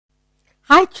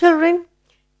Hi children,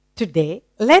 today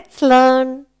let's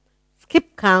learn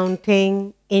skip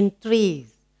counting in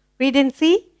threes. Read and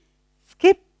see.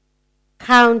 Skip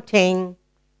counting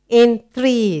in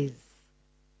threes.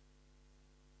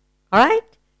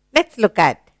 Alright, let's look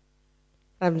at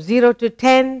from 0 to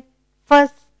 10.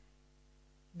 First,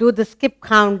 do the skip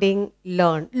counting,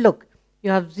 learn. Look, you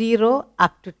have 0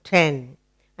 up to 10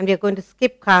 and we are going to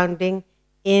skip counting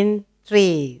in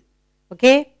threes.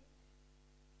 Okay?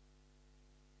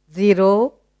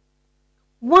 0,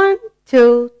 1,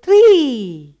 2,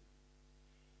 3.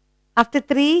 After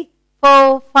 3,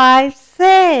 4, 5,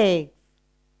 6.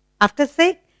 After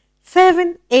 6,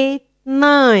 7, 8,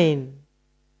 9.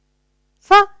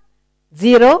 So,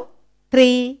 0,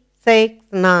 3, 6,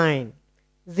 9.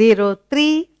 0,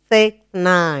 3, 6,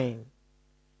 9.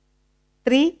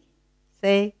 3,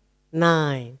 6,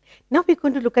 9. Now we're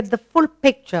going to look at the full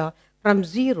picture from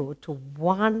 0 to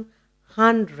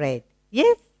 100.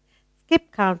 Yes?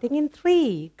 Skip counting in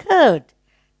 3. Good.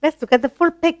 Let's look at the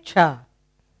full picture.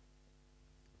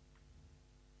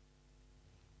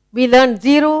 We learned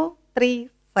 0, 3,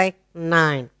 6,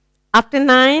 9. After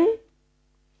 9,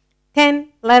 10,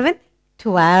 11,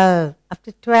 12.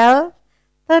 After 12,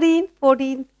 13,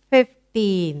 14,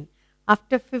 15.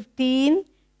 After 15,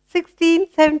 16,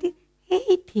 17,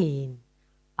 18.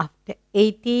 After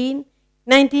 18,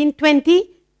 19, 20,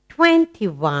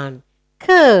 21.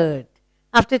 Good.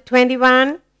 After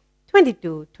 21,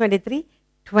 22, 23,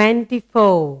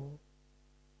 24.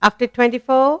 After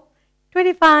 24,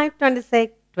 25,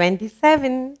 26,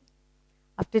 27.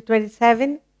 After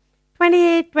 27,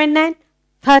 28, 29,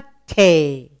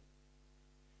 30.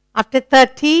 After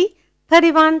 30,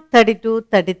 31, 32,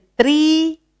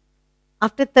 33.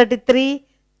 After 33,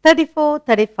 34,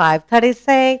 35,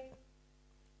 36.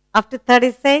 After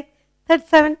 36,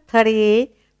 37,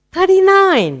 38,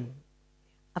 39.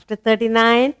 After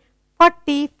 39,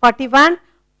 40, 41,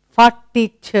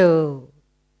 42.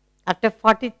 After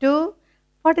 42,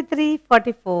 43,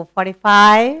 44,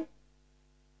 45.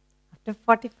 After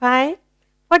 45,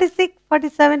 46,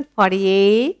 47,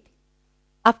 48.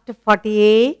 After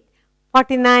 48,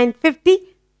 49,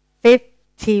 50,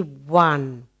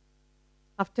 51.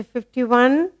 After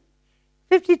 51,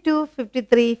 52,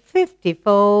 53,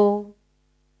 54.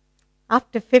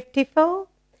 After 54,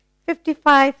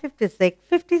 55, 56,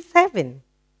 57.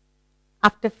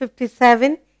 After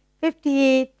 57,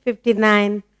 58,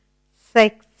 59,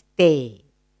 60.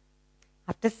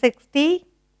 After 60,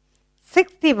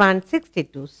 61,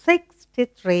 62,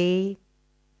 63.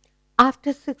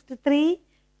 After 63,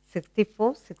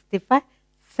 64, 65,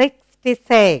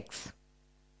 66.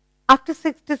 After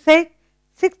 66,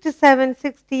 67,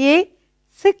 68,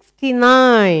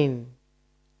 69.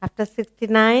 After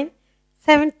 69,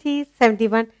 70,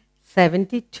 71,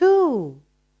 72.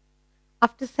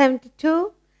 After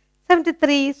 72,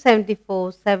 73,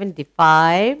 74,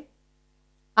 75.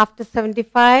 After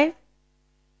 75,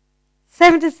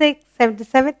 76,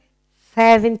 77,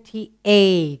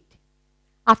 78.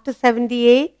 After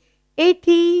 78,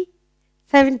 80,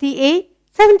 78,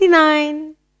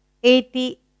 79,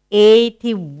 80,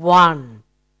 81.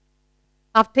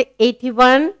 After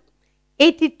 81,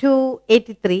 82,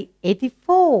 83,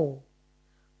 84.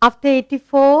 After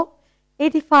 84,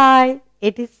 85,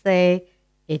 86,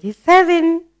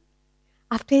 87.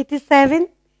 After 87,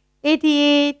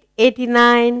 88,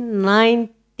 89,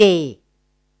 90.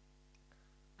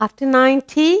 After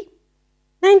 90,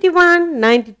 91,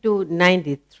 92,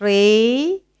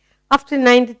 93. After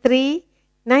 93,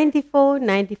 94,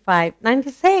 95,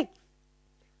 96.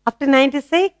 After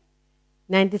 96,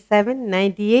 97,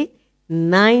 98,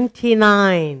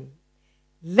 99.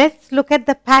 Let's look at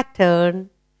the pattern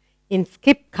in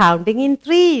skip counting in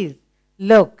threes.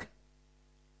 Look.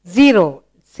 0.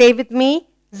 Say with me.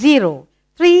 0.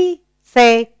 3,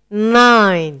 6,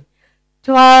 9.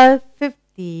 12,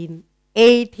 15,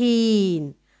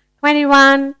 18.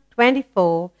 21,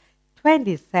 24,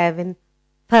 27,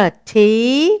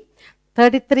 30,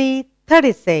 33,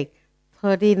 36,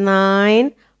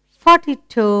 39,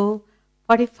 42,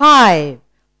 45,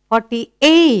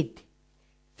 48,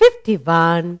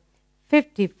 51,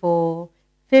 54,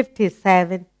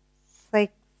 57,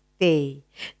 60,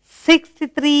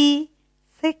 63,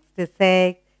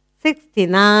 66,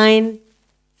 69,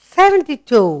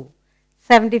 72,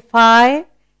 75,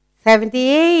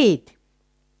 78,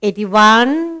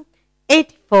 81,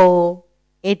 84,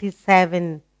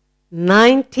 87,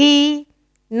 90,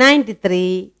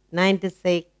 93,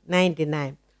 96,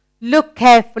 99. Look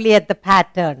carefully at the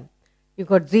pattern. You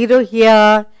got 0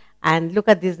 here and look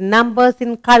at these numbers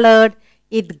in colored.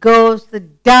 It goes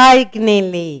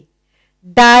diagonally.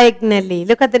 diagonally.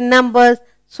 Look at the numbers,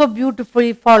 so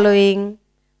beautifully following.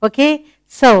 Okay,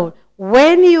 so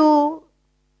when you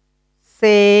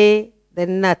say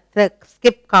the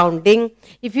skip counting,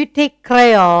 if you take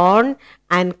crayon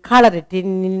and color it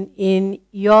in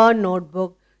your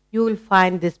notebook, you will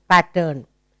find this pattern.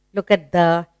 Look at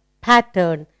the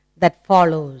pattern that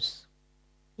follows.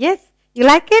 Yes, you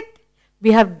like it?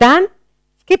 We have done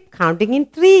skip counting in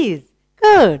threes.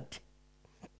 Good.